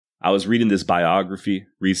I was reading this biography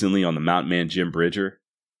recently on the mountain man Jim Bridger,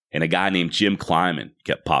 and a guy named Jim Clyman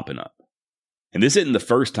kept popping up. And this isn't the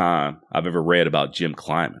first time I've ever read about Jim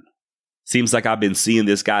Clyman. Seems like I've been seeing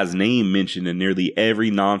this guy's name mentioned in nearly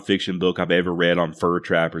every nonfiction book I've ever read on fur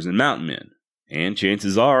trappers and mountain men. And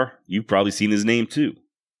chances are, you've probably seen his name too.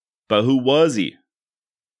 But who was he?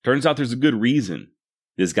 Turns out there's a good reason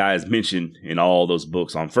this guy is mentioned in all those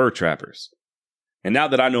books on fur trappers. And now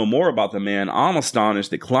that I know more about the man, I'm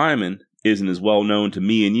astonished that Clyman isn't as well known to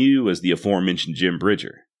me and you as the aforementioned Jim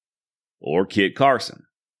Bridger, or Kit Carson,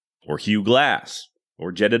 or Hugh Glass,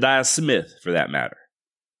 or Jedediah Smith for that matter.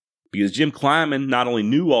 Because Jim Clyman not only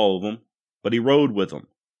knew all of them, but he rode with them.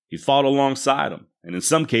 He fought alongside them, and in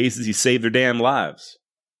some cases he saved their damn lives.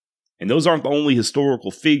 And those aren't the only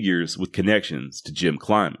historical figures with connections to Jim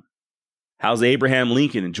Clyman. How's Abraham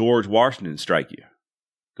Lincoln and George Washington strike you?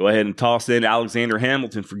 Go ahead and toss in Alexander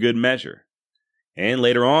Hamilton for good measure. And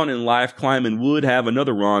later on in life, Clyman would have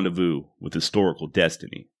another rendezvous with historical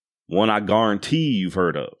destiny. One I guarantee you've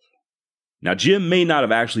heard of. Now, Jim may not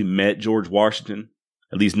have actually met George Washington,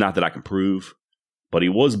 at least not that I can prove, but he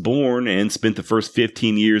was born and spent the first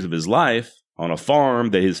 15 years of his life on a farm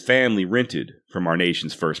that his family rented from our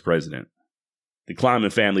nation's first president. The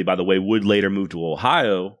Clyman family, by the way, would later move to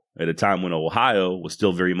Ohio at a time when Ohio was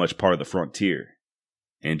still very much part of the frontier.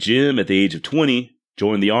 And Jim, at the age of 20,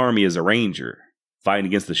 joined the army as a ranger, fighting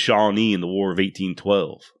against the Shawnee in the War of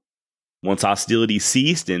 1812. Once hostilities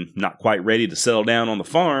ceased and not quite ready to settle down on the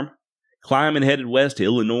farm, Clyman headed west to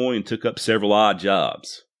Illinois and took up several odd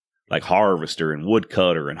jobs, like harvester and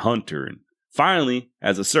woodcutter and hunter, and finally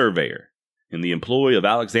as a surveyor, in the employ of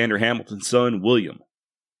Alexander Hamilton's son, William.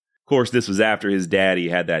 Of course, this was after his daddy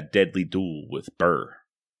had that deadly duel with Burr.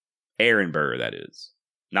 Aaron Burr, that is,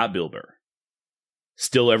 not Bill Burr.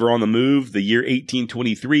 Still ever on the move, the year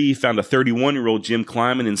 1823 found a 31-year-old Jim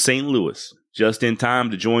Clyman in St. Louis, just in time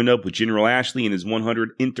to join up with General Ashley and his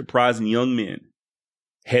 100 enterprising young men,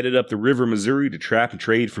 headed up the river Missouri to trap and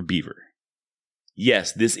trade for beaver.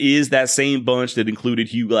 Yes, this is that same bunch that included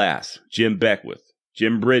Hugh Glass, Jim Beckwith,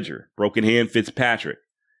 Jim Bridger, Broken Hand Fitzpatrick,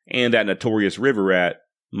 and that notorious river rat,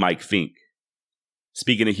 Mike Fink.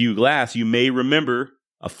 Speaking of Hugh Glass, you may remember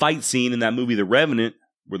a fight scene in that movie The Revenant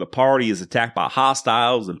where the party is attacked by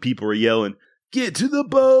hostiles and people are yelling, "Get to the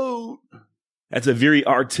boat!" That's a very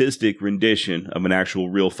artistic rendition of an actual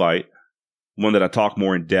real fight, one that I talk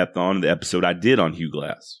more in depth on in the episode I did on Hugh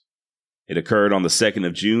Glass. It occurred on the 2nd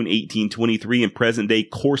of June, 1823 in present-day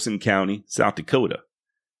Corson County, South Dakota,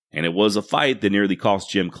 and it was a fight that nearly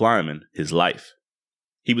cost Jim Clyman his life.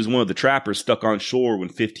 He was one of the trappers stuck on shore when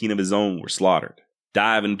 15 of his own were slaughtered.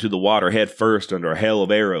 Diving into the water head first under a hail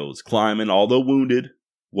of arrows, Clyman, although wounded,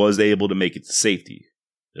 was able to make it to safety,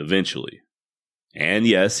 eventually. And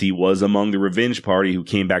yes, he was among the revenge party who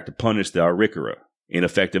came back to punish the Arikara,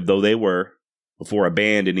 ineffective though they were, before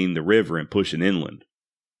abandoning the river and pushing inland.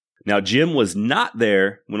 Now, Jim was not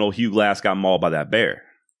there when old Hugh Glass got mauled by that bear,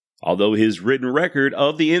 although his written record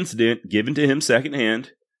of the incident, given to him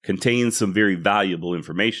secondhand, contains some very valuable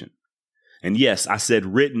information. And yes, I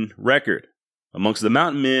said written record. Amongst the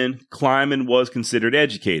mountain men, Clyman was considered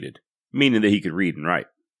educated, meaning that he could read and write.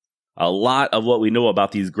 A lot of what we know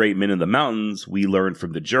about these great men in the mountains we learned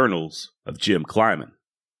from the journals of Jim Clyman.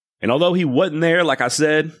 And although he wasn't there, like I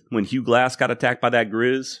said, when Hugh Glass got attacked by that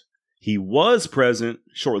grizz, he was present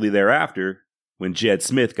shortly thereafter when Jed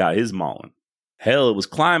Smith got his mauling. Hell, it was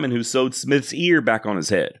Clyman who sewed Smith's ear back on his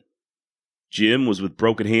head. Jim was with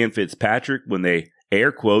Broken Hand Fitzpatrick when they,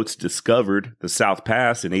 air quotes, discovered the South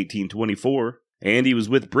Pass in 1824, and he was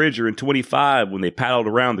with Bridger in 25 when they paddled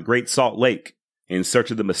around the Great Salt Lake in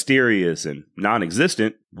search of the mysterious and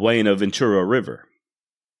non-existent Buenaventura River.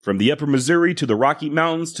 From the upper Missouri to the Rocky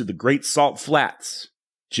Mountains to the Great Salt Flats,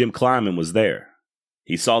 Jim Clyman was there.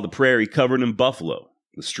 He saw the prairie covered in buffalo,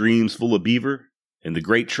 the streams full of beaver, and the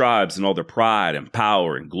great tribes in all their pride and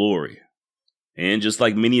power and glory. And just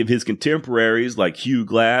like many of his contemporaries like Hugh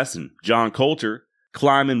Glass and John Coulter,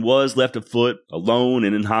 Clyman was left afoot, alone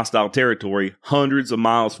and in hostile territory, hundreds of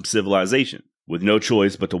miles from civilization, with no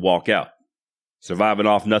choice but to walk out, surviving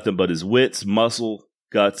off nothing but his wits, muscle,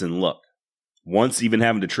 guts, and luck, once even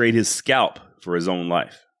having to trade his scalp for his own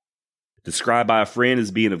life. Described by a friend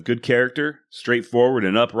as being of good character, straightforward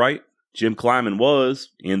and upright, Jim Clyman was,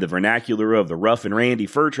 in the vernacular of the rough and randy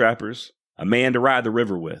fur trappers, a man to ride the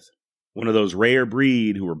river with, one of those rare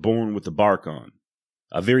breed who were born with the bark on,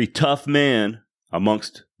 a very tough man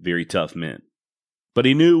amongst very tough men. But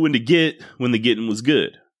he knew when to get when the getting was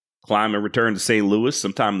good. Clyman returned to St. Louis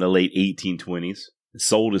sometime in the late 1820s and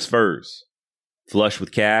sold his furs. Flush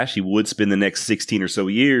with cash, he would spend the next 16 or so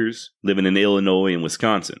years living in Illinois and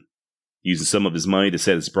Wisconsin, using some of his money to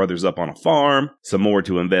set his brothers up on a farm, some more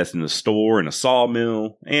to invest in a store and a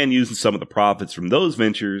sawmill, and using some of the profits from those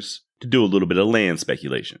ventures to do a little bit of land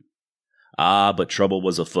speculation. But trouble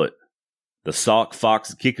was afoot. The Sauk, Fox,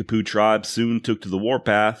 and Kickapoo tribes soon took to the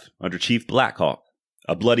warpath under Chief Blackhawk,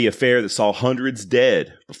 a bloody affair that saw hundreds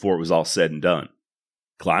dead before it was all said and done.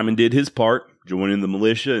 Clyman did his part, joining the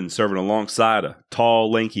militia and serving alongside a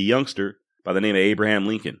tall, lanky youngster by the name of Abraham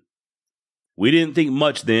Lincoln. We didn't think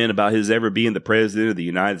much then about his ever being the president of the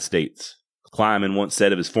United States. Clyman once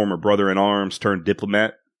said of his former brother-in-arms turned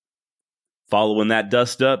diplomat. Following that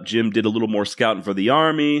dust-up, Jim did a little more scouting for the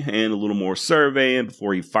Army and a little more surveying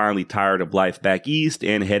before he finally tired of life back east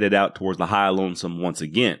and headed out towards the High Lonesome once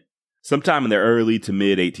again, sometime in the early to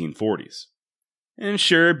mid-1840s. And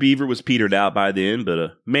sure, Beaver was petered out by then, but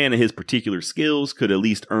a man of his particular skills could at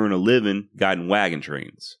least earn a living guiding wagon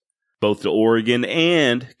trains, both to Oregon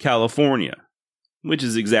and California, which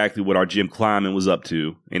is exactly what our Jim Clyman was up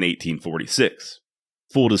to in 1846.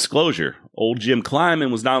 Full disclosure, old Jim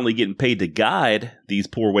Clyman was not only getting paid to guide these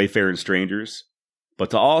poor wayfaring strangers, but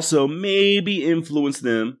to also maybe influence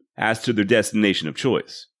them as to their destination of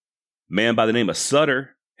choice. A man by the name of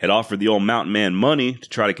Sutter had offered the old mountain man money to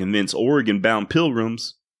try to convince Oregon-bound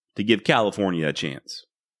pilgrims to give California a chance.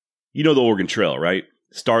 You know the Oregon Trail, right?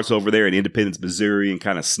 Starts over there in Independence, Missouri, and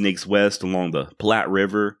kind of snakes west along the Platte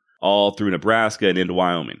River, all through Nebraska and into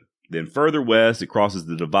Wyoming. Then further west, it crosses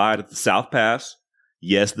the divide at the South Pass.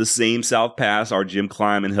 Yes, the same South Pass our Jim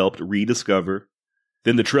Clyman helped rediscover.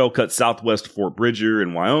 Then the trail cuts southwest to Fort Bridger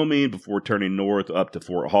in Wyoming before turning north up to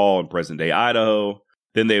Fort Hall in present-day Idaho.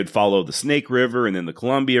 Then they would follow the Snake River and then the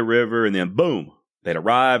Columbia River, and then boom, they'd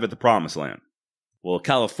arrive at the Promised Land. Well,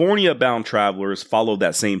 California-bound travelers followed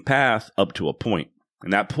that same path up to a point,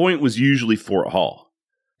 and that point was usually Fort Hall.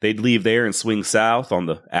 They'd leave there and swing south on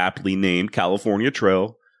the aptly named California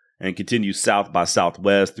Trail and continue south by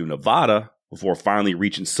southwest through Nevada before finally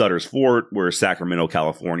reaching Sutter's Fort, where Sacramento,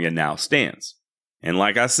 California now stands. And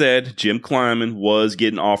like I said, Jim Clyman was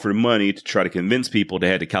getting offered money to try to convince people to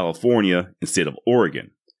head to California instead of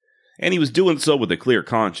Oregon. And he was doing so with a clear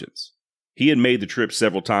conscience. He had made the trip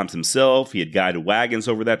several times himself, he had guided wagons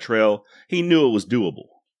over that trail, he knew it was doable.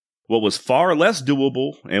 What was far less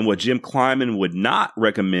doable, and what Jim Clyman would not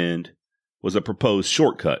recommend, was a proposed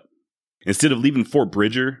shortcut. Instead of leaving Fort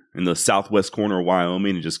Bridger in the southwest corner of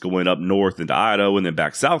Wyoming and just going up north into Idaho and then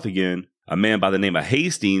back south again, a man by the name of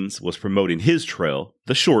Hastings was promoting his trail,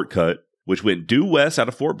 the shortcut, which went due west out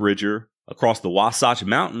of Fort Bridger, across the Wasatch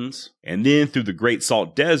Mountains, and then through the Great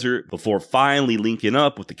Salt Desert before finally linking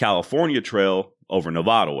up with the California Trail over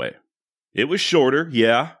Nevada way. It was shorter,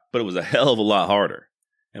 yeah, but it was a hell of a lot harder.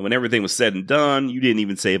 And when everything was said and done, you didn't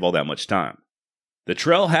even save all that much time. The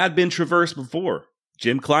trail had been traversed before.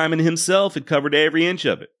 Jim Clyman himself had covered every inch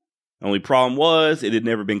of it. The only problem was it had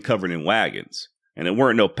never been covered in wagons, and it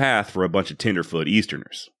weren't no path for a bunch of tenderfoot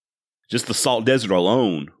Easterners. Just the Salt Desert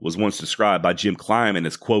alone was once described by Jim Clyman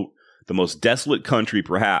as, quote, the most desolate country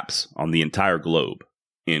perhaps on the entire globe,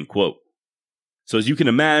 end quote. So as you can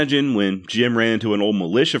imagine, when Jim ran into an old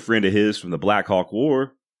militia friend of his from the Blackhawk War, a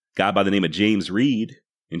guy by the name of James Reed,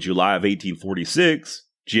 in July of 1846,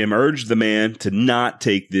 Jim urged the man to not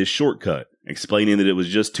take this shortcut, explaining that it was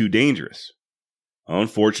just too dangerous.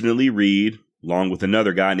 Unfortunately, Reed, along with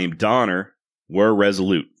another guy named Donner, were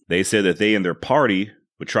resolute. They said that they and their party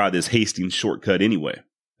would try this Hastings shortcut anyway,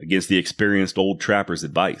 against the experienced old trapper's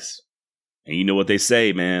advice. And you know what they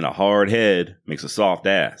say, man, a hard head makes a soft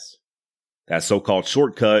ass. That so-called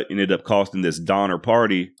shortcut ended up costing this Donner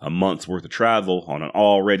party a month's worth of travel on an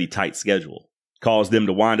already tight schedule. Caused them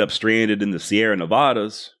to wind up stranded in the Sierra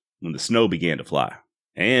Nevadas when the snow began to fly.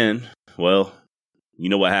 And, well, you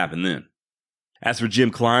know what happened then. As for Jim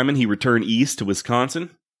Clyman, he returned east to Wisconsin,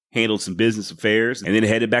 handled some business affairs, and then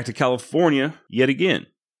headed back to California yet again.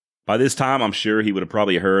 By this time, I'm sure he would have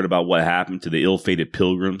probably heard about what happened to the ill-fated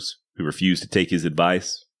pilgrims who refused to take his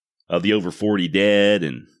advice, of the over 40 dead,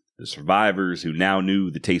 and the survivors who now knew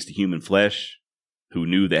the taste of human flesh, who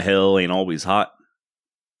knew that hell ain't always hot.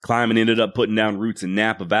 Clyman ended up putting down roots in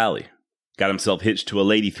Napa Valley, got himself hitched to a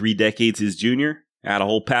lady 3 decades his junior, had a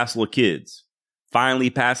whole passel of kids, finally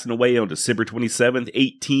passing away on December 27th,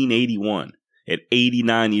 1881, at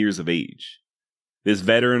 89 years of age. This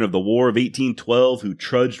veteran of the War of 1812 who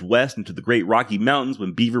trudged west into the Great Rocky Mountains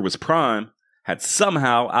when Beaver was prime had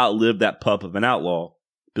somehow outlived that pup of an outlaw,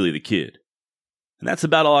 Billy the Kid. And that's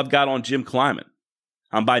about all I've got on Jim Clyman.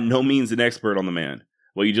 I'm by no means an expert on the man.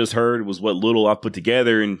 What you just heard was what little I've put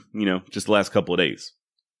together in, just the last couple of days.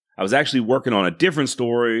 I was actually working on a different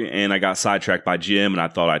story, and I got sidetracked by Jim, and I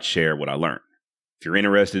thought I'd share what I learned. If you're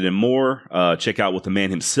interested in more, check out what the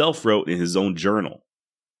man himself wrote in his own journal.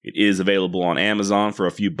 It is available on Amazon for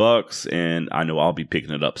a few bucks, and I know I'll be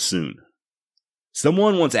picking it up soon.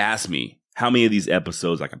 Someone once asked me how many of these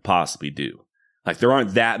episodes I could possibly do. Like, there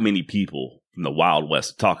aren't that many people from the Wild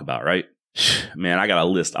West to talk about, right? Man, I got a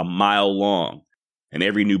list a mile long, and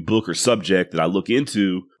every new book or subject that I look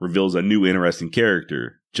into reveals a new interesting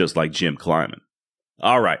character, just like Jim Clyman.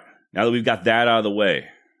 All right, now that we've got that out of the way,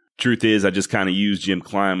 truth is I just kind of used Jim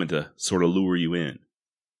Clyman to sort of lure you in.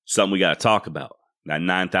 Something we got to talk about, that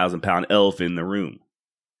 9,000-pound elephant in the room.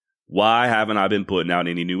 Why haven't I been putting out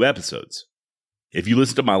any new episodes? If you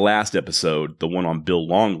listened to my last episode, the one on Bill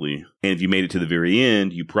Longley, and if you made it to the very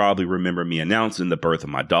end, you probably remember me announcing the birth of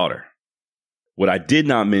my daughter. What I did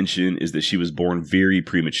not mention is that she was born very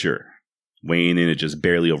premature, weighing in at just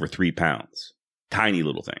barely over 3 pounds. Tiny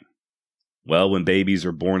little thing. Well, when babies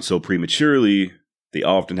are born so prematurely, they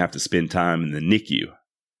often have to spend time in the NICU.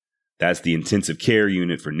 That's the intensive care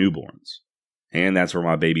unit for newborns. And that's where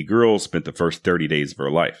my baby girl spent the first 30 days of her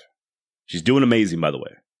life. She's doing amazing, by the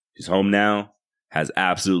way. She's home now. Has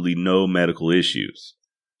absolutely no medical issues.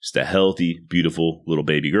 Just a healthy, beautiful little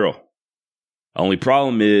baby girl. Only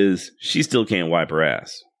problem is, she still can't wipe her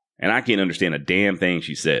ass. And I can't understand a damn thing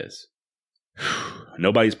she says.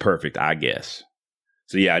 Nobody's perfect, I guess.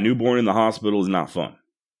 So yeah, a newborn in the hospital is not fun.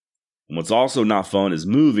 And what's also not fun is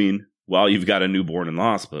moving while you've got a newborn in the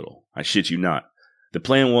hospital. I shit you not. The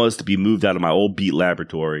plan was to be moved out of my old beat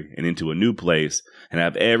laboratory and into a new place and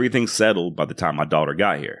have everything settled by the time my daughter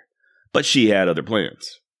got here. But she had other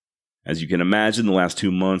plans. As you can imagine, the last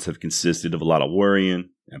 2 months have consisted of a lot of worrying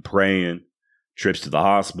and praying, trips to the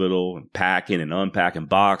hospital, and packing and unpacking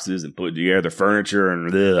boxes and putting together furniture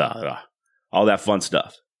and all that fun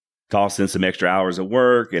stuff. Tossed in some extra hours of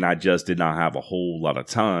work, and I just did not have a whole lot of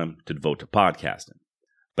time to devote to podcasting.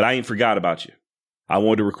 But I ain't forgot about you. I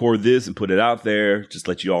wanted to record this and put it out there, just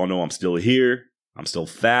let you all know I'm still here, I'm still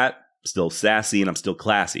fat, I'm still sassy, and I'm still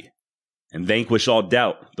classy. And vanquish all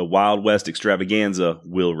doubt, the Wild West extravaganza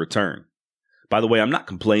will return. By the way, I'm not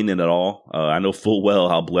complaining at all. I know full well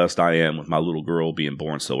how blessed I am with my little girl being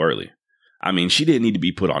born so early. I mean, she didn't need to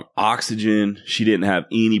be put on oxygen. She didn't have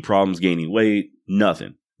any problems gaining weight.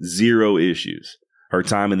 Nothing. 0 issues. Her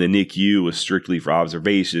time in the NICU was strictly for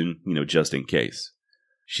observation, just in case.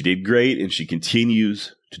 She did great, and she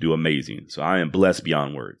continues to do amazing. So I am blessed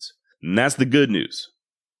beyond words. And that's the good news.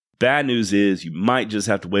 Bad news is you might just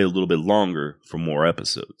have to wait a little bit longer for more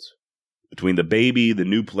episodes. Between the baby, the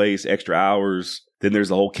new place, extra hours, then there's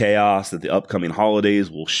the whole chaos that the upcoming holidays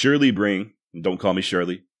will surely bring. And don't call me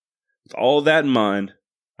Shirley. With all of that in mind,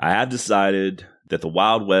 I have decided that the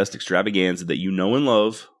Wild West extravaganza that you know and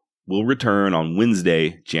love will return on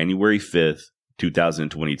Wednesday, January 5th,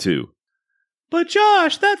 2022. But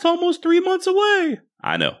Josh, that's almost 3 months away.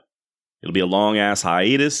 I know. It'll be a long-ass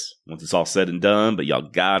hiatus once it's all said and done, but y'all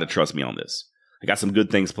gotta trust me on this. I got some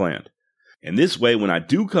good things planned. And this way, when I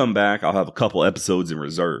do come back, I'll have a couple episodes in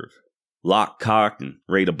reserve. Locked, cocked, and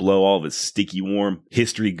ready to blow all of its sticky, warm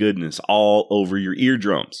history goodness all over your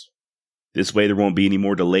eardrums. This way, there won't be any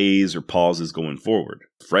more delays or pauses going forward.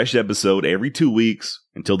 Fresh episode every 2 weeks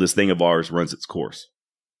until this thing of ours runs its course.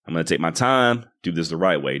 I'm going to take my time, do this the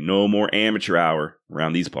right way. No more amateur hour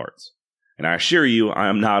around these parts. And I assure you, I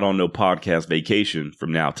am not on no podcast vacation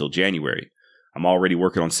from now till January. I'm already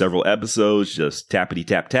working on several episodes, just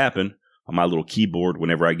tappity-tap-tapping on my little keyboard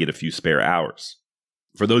whenever I get a few spare hours.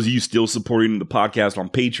 For those of you still supporting the podcast on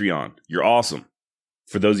Patreon, you're awesome.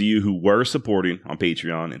 For those of you who were supporting on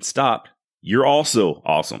Patreon and stopped, you're also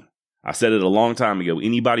awesome. I said it a long time ago,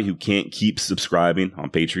 anybody who can't keep subscribing on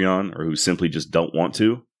Patreon or who simply just don't want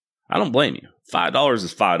to, I don't blame you. $5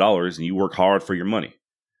 is $5 and you work hard for your money.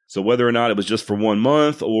 So whether or not it was just for 1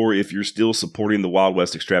 month or if you're still supporting the Wild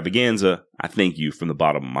West extravaganza, I thank you from the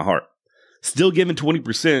bottom of my heart. Still giving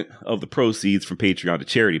 20% of the proceeds from Patreon to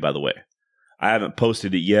charity, by the way. I haven't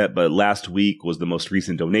posted it yet, but last week was the most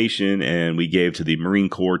recent donation and we gave to the Marine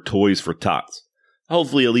Corps Toys for Tots.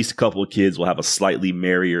 Hopefully at least a couple of kids will have a slightly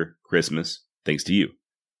merrier Christmas, thanks to you.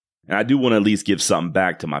 And I do want to at least give something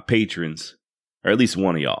back to my patrons, or at least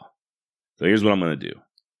one of y'all. So here's what I'm going to do.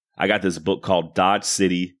 I got this book called Dodge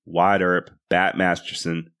City, Wyatt Earp, Bat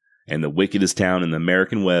Masterson, and the Wickedest Town in the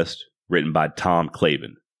American West, written by Tom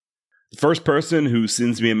Clyman. The first person who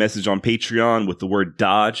sends me a message on Patreon with the word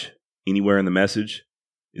Dodge anywhere in the message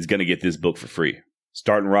is going to get this book for free.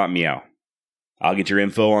 Start and rot me out. I'll get your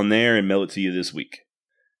info on there and mail it to you this week.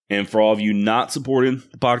 And for all of you not supporting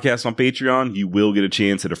the podcast on Patreon, you will get a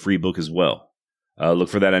chance at a free book as well. Look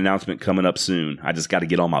for that announcement coming up soon. I just got to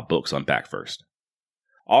get all my books unpacked first.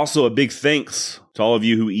 Also, a big thanks to all of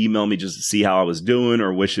you who emailed me just to see how I was doing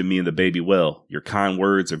or wishing me and the baby well. Your kind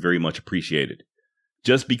words are very much appreciated.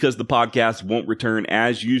 Just because the podcast won't return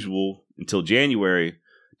as usual until January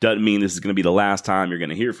doesn't mean this is going to be the last time you're going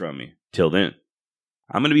to hear from me. Till then,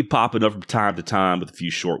 I'm going to be popping up from time to time with a few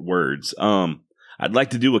short words. I'd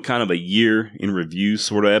like to do a kind of a year in review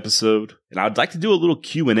sort of episode, and I'd like to do a little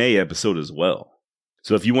Q&A episode as well.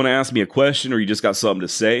 So if you want to ask me a question or you just got something to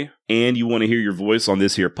say and you want to hear your voice on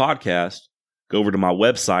this here podcast, go over to my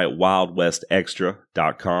website,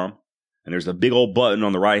 wildwestextra.com, and there's a big old button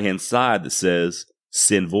on the right-hand side that says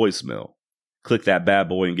send voicemail. Click that bad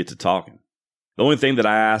boy and get to talking. The only thing that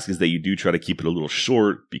I ask is that you do try to keep it a little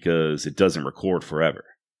short because it doesn't record forever.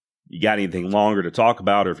 You got anything longer to talk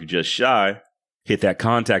about, or if you're just shy, hit that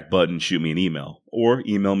contact button and shoot me an email, or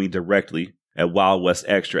email me directly at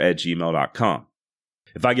wildwestextra@gmail.com.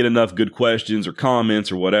 If I get enough good questions or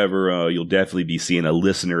comments or whatever, you'll definitely be seeing a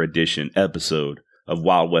listener edition episode of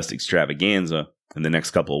Wild West Extravaganza in the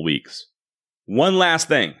next couple of weeks. One last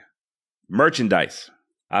thing. Merchandise.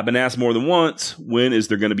 I've been asked more than once, when is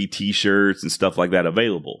there going to be t-shirts and stuff like that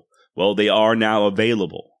available? Well, they are now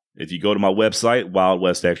available. If you go to my website,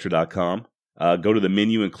 wildwestextra.com, go to the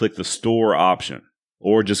menu and click the store option,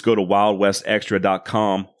 or just go to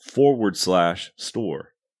wildwestextra.com/store.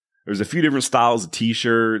 There's a few different styles of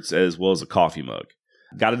t-shirts as well as a coffee mug.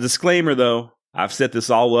 Got a disclaimer though. I've set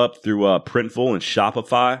this all up through Printful and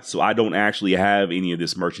Shopify, so I don't actually have any of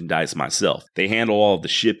this merchandise myself. They handle all of the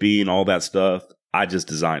shipping and all that stuff. I just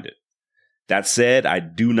designed it. That said, I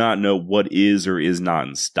do not know what is or is not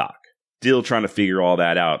in stock. Still trying to figure all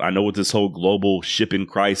that out. I know with this whole global shipping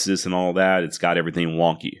crisis and all that, it's got everything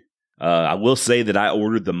wonky. I will say that I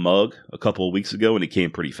ordered the mug a couple of weeks ago and it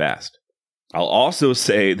came pretty fast. I'll also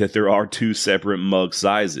say that there are 2 separate mug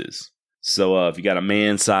sizes. So if you got a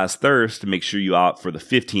man-sized thirst, make sure you opt for the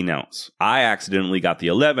 15 ounce. I accidentally got the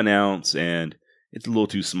 11 ounce and it's a little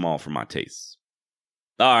too small for my tastes.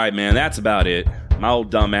 All right, man, that's about it. My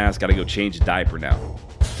old dumbass got to go change a diaper now.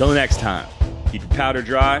 Till next time, keep your powder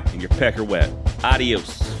dry and your pecker wet.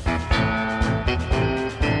 Adios.